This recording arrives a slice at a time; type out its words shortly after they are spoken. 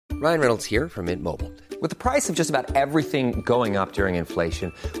Ryan Reynolds here from Mint Mobile. With the price of just about everything going up during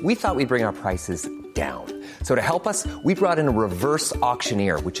inflation, we thought we'd bring our prices down. So to help us, we brought in a reverse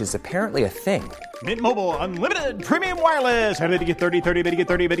auctioneer, which is apparently a thing. Mint Mobile Unlimited Premium Wireless. How to get 30, 30, bit to get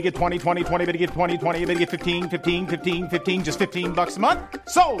 30, bit to get 20, 20, 20, bit to get 20, 20, bit to get 15, 15, 15, 15, just $15 a month?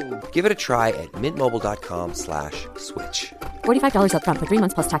 Sold! Give it a try at mintmobile.com/switch. $45 up front for 3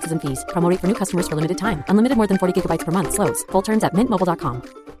 months plus taxes and fees. Promo rate for new customers for limited time. Unlimited more than 40 gigabytes per month. Slows full terms at mintmobile.com.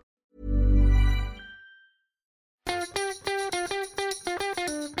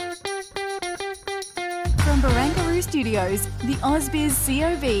 From Barangaroo Studios, the AusBiz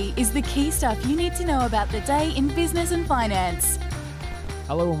COB is the key stuff you need to know about the day in business and finance.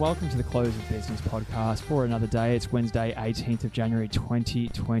 Hello and welcome to the Close of Business podcast for another day. It's Wednesday, 18th of January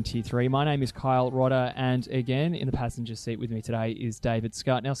 2023. My name is Kyle Rodder, and again in the passenger seat with me today is David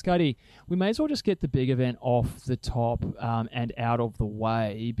Scott. Now, Scotty, we may as well just get the big event off the top and out of the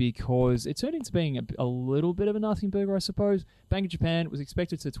way, because it turned into being a little bit of a nothing burger, I suppose. Bank of Japan was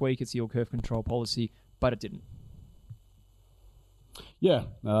expected to tweak its yield curve control policy, but it didn't. Yeah,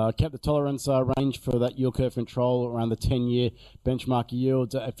 kept the tolerance range for that yield curve control around the 10-year benchmark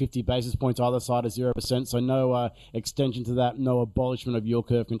yield at 50 basis points either side of 0%. So no extension to that, no abolishment of yield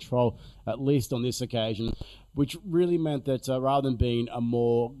curve control, at least on this occasion, which really meant that rather than being a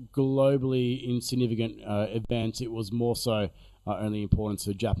more globally insignificant event, it was more so only important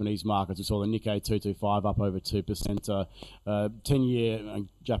to Japanese markets. We saw the Nikkei 225 up over 2%, 10-year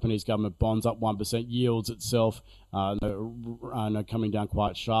Japanese government bonds up 1%, yields itself coming down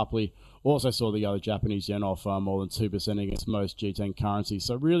quite sharply. Also saw the other Japanese yen off more than 2% against most G10 currencies.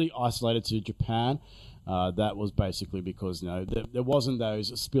 So really isolated to Japan. That was basically because there wasn't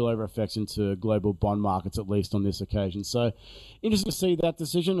those spillover effects into global bond markets, at least on this occasion. So interesting to see that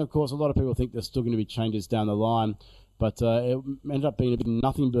decision. Of course, a lot of people think there's still going to be changes down the line, but it ended up being a big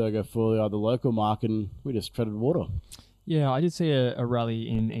nothing burger for the local market, and we just treaded water. Yeah, I did see a rally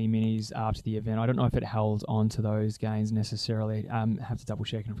in E-minis after the event. I don't know if it held on to those gains necessarily. Have to double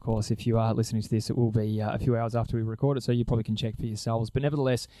check. And of course, if you are listening to this, it will be a few hours after we record it, so you probably can check for yourselves. But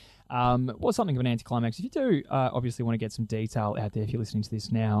nevertheless, was something of an anticlimax. If you do obviously want to get some detail out there, if you're listening to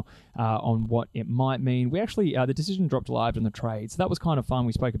this now, on what it might mean, we actually, the decision dropped live on the trade. So that was kind of fun.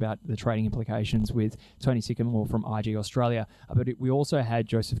 We spoke about the trading implications with Tony Sycamore from IG Australia, but we also had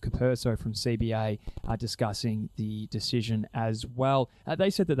Joseph Capurso from CBA discussing the decision as well. They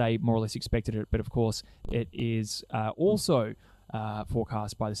said that they more or less expected it, but of course it is also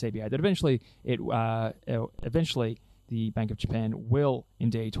forecast by the CBA that eventually the Bank of Japan will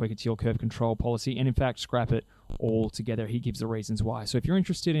indeed tweak its yield curve control policy and in fact scrap it altogether. He gives the reasons why. So if you're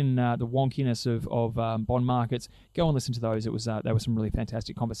interested in the wonkiness of bond markets, go and listen to those. They were some really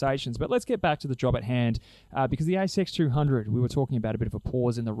fantastic conversations. But let's get back to the job at hand, because the ASX 200, we were talking about a bit of a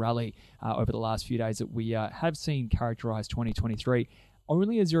pause in the rally over the last few days that we have seen characterize 2023.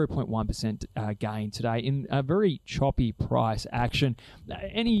 Only a 0.1% gain today in a very choppy price action.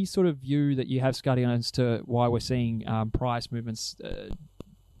 Any sort of view that you have, Scotty, as to why we're seeing price movements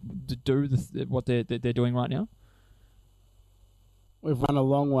do what they're doing right now? We've run a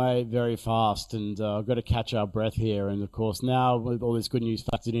long way very fast, and I've got to catch our breath here. And of course, now with all this good news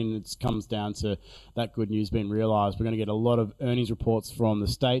factored in, it comes down to that good news being realised. We're going to get a lot of earnings reports from the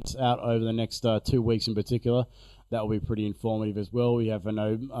States out over the next 2 weeks in particular. That will be pretty informative as well. We have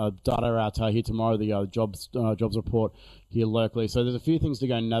data out here tomorrow, the jobs report here locally. So there's a few things to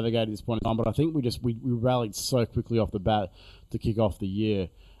go and navigate at this point in time, but I think we rallied so quickly off the bat to kick off the year.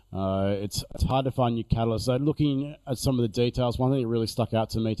 It's hard to find new catalysts. So looking at some of the details, one thing that really stuck out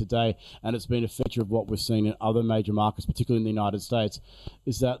to me today, and it's been a feature of what we're seeing in other major markets, particularly in the United States,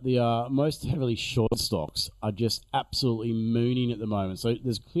 is that the most heavily short stocks are just absolutely mooning at the moment. So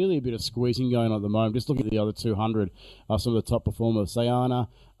there's clearly a bit of squeezing going on at the moment. Just looking at the other 200, some of the top performers, Sayana,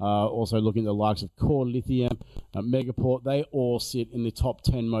 also looking at the likes of Core Lithium, Megaport, they all sit in the top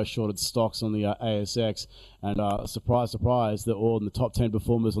 10 most shorted stocks on the ASX. And surprise, surprise, they're all in the top 10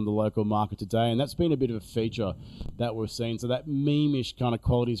 performers on the local market today. And that's been a bit of a feature that we've seen. So that meme-ish kind of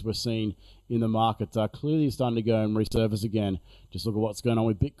qualities we're seeing in the market clearly starting to go and resurface again. Just look at what's going on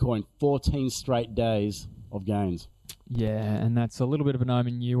with Bitcoin. 14 straight days of gains. Yeah, and that's a little bit of an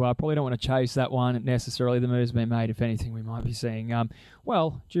omen. You probably don't want to chase that one necessarily. The move's been made. If anything, we might be seeing, due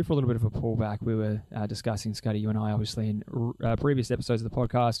for a little bit of a pullback. We were discussing, Scotty, you and I, obviously, in previous episodes of the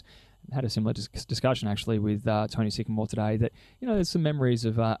podcast, had a similar discussion actually with Tony Sycamore today that, there's some memories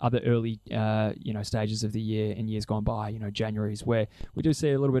of other early, stages of the year in years gone by, Januaries, where we do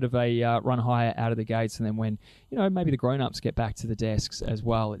see a little bit of a run higher out of the gates. And then when, maybe the grown-ups get back to the desks as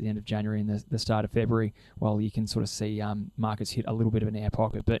well at the end of January and the start of February, well, you can sort of see markets hit a little bit of an air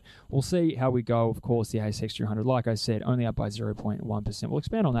pocket. But we'll see how we go. Of course, the ASX 300, like I said, only up by 0.1%. We'll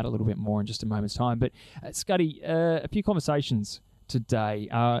expand on that a little bit more in just a moment's time. But Scuddy, a few conversations today.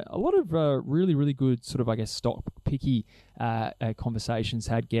 A lot of really, really good sort of, I guess, stock picky conversations.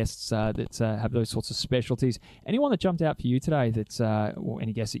 Had guests that have those sorts of specialties. Anyone that jumped out for you today or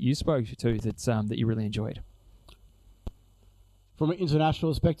any guests that you spoke to that you really enjoyed? From an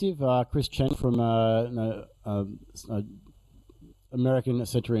international perspective, Chris Chen from American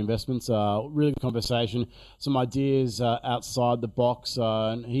Century Investments, really good conversation, some ideas outside the box,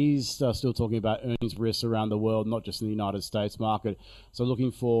 and he's still talking about earnings risks around the world, not just in the United States market. So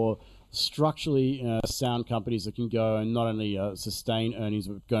looking for structurally sound companies that can go and not only sustain earnings,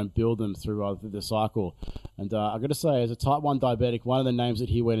 but go and build them through the cycle. And I've got to say, as a type 1 diabetic, one of the names that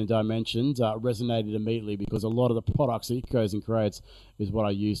he went and mentioned resonated immediately, because a lot of the products that he goes and creates is what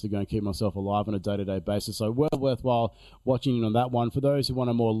I use to go and keep myself alive on a day-to-day basis. So worthwhile watching in on that one. For those who want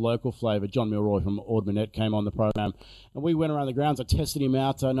a more local flavour, John Milroy from Ord Minnett came on the program, and we went around the grounds. I tested him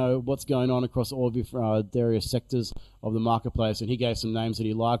out to know what's going on across all of the various sectors of the marketplace, and he gave some names that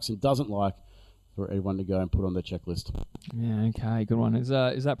he likes and doesn't like for everyone to go and put on their checklist. Yeah, okay, good one. Is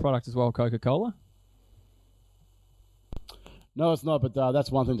that product as well Coca-Cola? No, it's not, but that's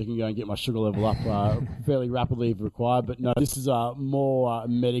one thing that can go and get my sugar level up fairly rapidly if required. But no, this is more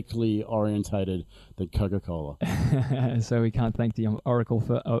medically orientated than Coca-Cola. So we can't thank the Oracle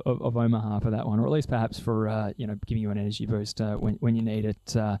of Omaha for that one, or at least perhaps for giving you an energy boost when you need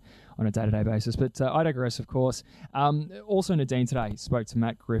it on a day-to-day basis. But I digress, of course. Also, Nadine today spoke to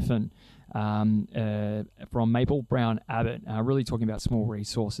Matt Griffin from Maple Brown Abbott, really talking about small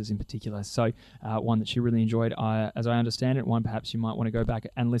resources in particular. So one that she really enjoyed, as I understand it, one perhaps you might want to go back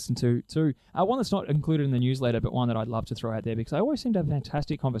and listen to too. One that's not included in the newsletter, but one that I'd love to throw out there because I always seem to have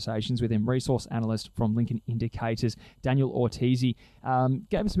fantastic conversations with him. Resource analyst from Lincoln Indicators, Daniel Ortizi,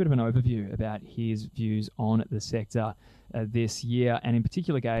 gave us a bit of an overview about his views on the sector this year, and in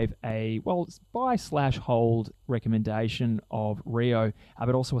particular gave a buy/hold recommendation of Rio,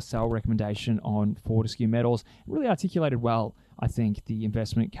 but also a sell recommendation on Fortescue Metals. Really articulated well, I think, the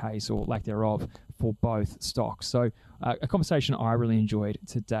investment case or lack thereof for both stocks. So a conversation I really enjoyed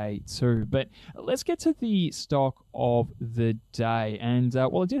today too. But let's get to the stock of the day. And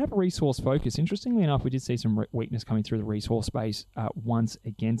it did have a resource focus. Interestingly enough, we did see some weakness coming through the resource space once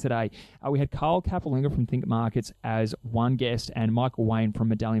again today. We had Carl Capolinga from Think Markets as one guest and Michael Wayne from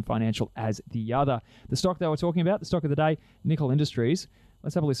Medallion Financial as the other. The stock they were talking about, the stock of the day, Nickel Industries.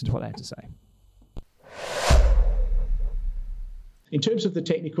 Let's have a listen to what they had to say. In terms of the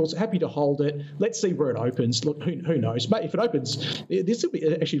technicals, happy to hold it. Let's see where it opens. Look, who knows? But if it opens, this will be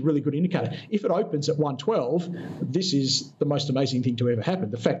actually a really good indicator. If it opens at 112, this is the most amazing thing to ever happen.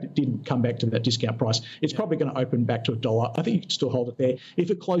 The fact it didn't come back to that discount price, it's probably going to open back to $1. I think you can still hold it there.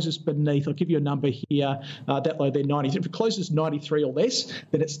 If it closes beneath, I'll give you a number here, that low there, 90. If it closes 93 or less,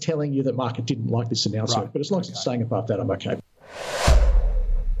 then it's telling you that market didn't like this announcement. Right. But as long as it's staying above that, I'm okay.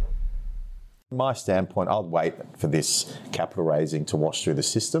 From my standpoint, I'll wait for this capital raising to wash through the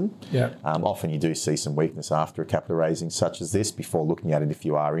system. Yeah. Often you do see some weakness after a capital raising such as this before looking at it if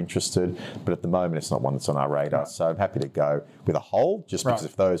you are interested. But at the moment, it's not one that's on our radar. So I'm happy to go with a hold, just because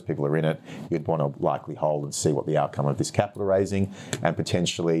if those people are in it, you'd want to likely hold and see what the outcome of this capital raising, and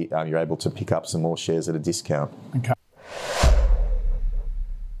potentially you're able to pick up some more shares at a discount. Okay.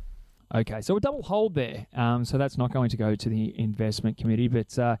 Okay, so a double hold there. So that's not going to go to the investment committee.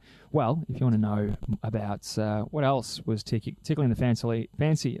 But, if you want to know about what else was tickling the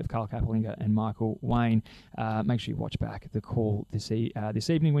fancy of Carl Capolinga and Michael Wayne, make sure you watch back the call this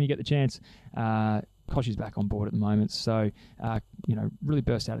evening when you get the chance. Koshi's back on board at the moment, so really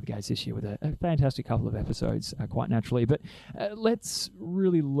burst out of the gates this year with a fantastic couple of episodes, quite naturally. But let's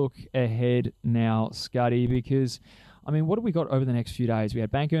really look ahead now, Scuddy, because what have we got over the next few days? We had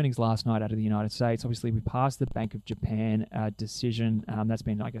bank earnings last night out of the United States. Obviously, we passed the Bank of Japan decision. That's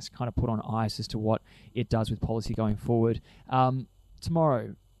been, I guess, kind of put on ice as to what it does with policy going forward.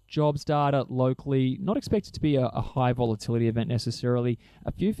 Tomorrow, jobs data locally, not expected to be a high volatility event necessarily.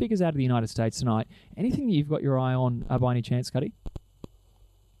 A few figures out of the United States tonight. Anything that you've got your eye on by any chance, Cuddy?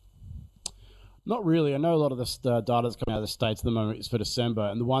 Not really. I know a lot of this data that's coming out of the States at the moment is for December,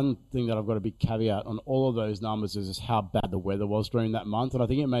 and the one thing that I've got a big caveat on all of those numbers is how bad the weather was during that month, and I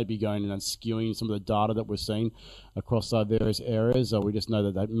think it may be going and skewing some of the data that we're seeing across various areas. We just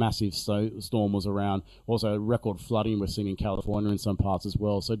know that massive storm was around. Also, record flooding we're seeing in California in some parts as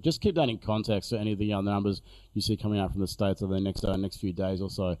well. So just keep that in context for any of the numbers you see coming out from the States over the next few days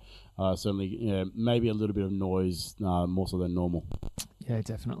or so. Certainly, maybe a little bit of noise, more so than normal. Yeah,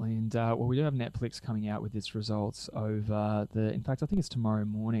 definitely. And we do have Netflix coming out with its results over in fact, I think it's tomorrow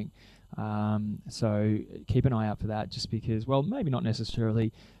morning. So keep an eye out for that, just because, well, maybe not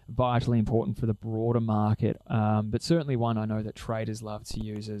necessarily vitally important for the broader market, but certainly one I know that traders love to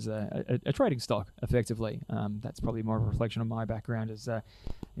use as a trading stock, effectively. That's probably more of a reflection of my background as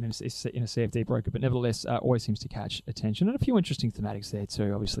in a CFD broker, but nevertheless always seems to catch attention. And a few interesting thematics there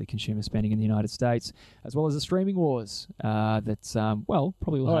too, obviously consumer spending in the United States, as well as the streaming wars that,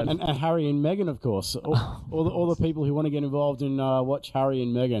 probably will have... And Harry and Meghan, of course. All the people who want to get involved in watch Harry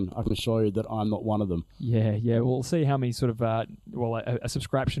and Meghan, I can assure you that I'm not one of them. Yeah. We'll see how many sort of, a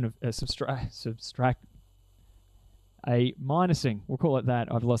subscription of a minusing, we'll call it that.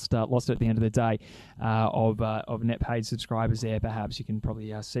 I've lost it at the end of the day of net paid subscribers there. Perhaps you can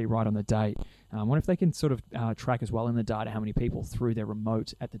probably see right on the date. I wonder if they can sort of track as well in the data how many people threw their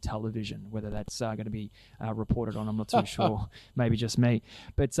remote at the television, whether that's going to be reported on. I'm not too sure. Maybe just me.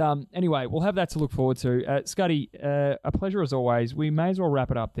 But anyway, we'll have that to look forward to. Scotty, a pleasure as always. We may as well wrap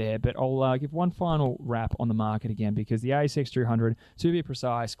it up there, but I'll give one final wrap on the market again, because the ASX 200, to be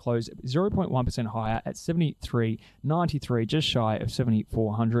precise, closed 0.1% higher at 73.93, just shy of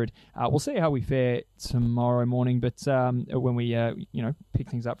 7,400. We'll see how we fare tomorrow morning, but when we pick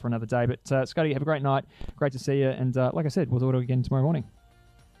things up for another day. But Scotty, have a great night. Great to see you. And like I said, we'll do it again tomorrow morning.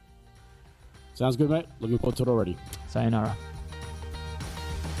 Sounds good, mate. Looking forward to it already. Sayonara.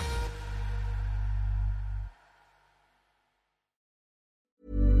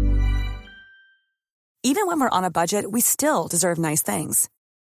 Even when we're on a budget, we still deserve nice things.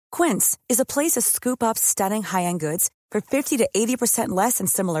 Quince is a place to scoop up stunning high-end goods for 50 to 80% less than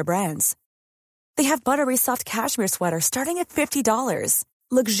similar brands. They have buttery soft cashmere sweaters starting at $50,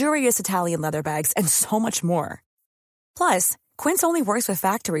 luxurious Italian leather bags, and so much more. Plus, Quince only works with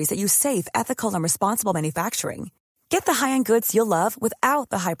factories that use safe, ethical, and responsible manufacturing. Get the high-end goods you'll love without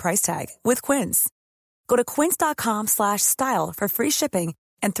the high price tag with Quince. Go to quince.com/style for free shipping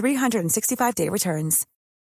and 365-day returns.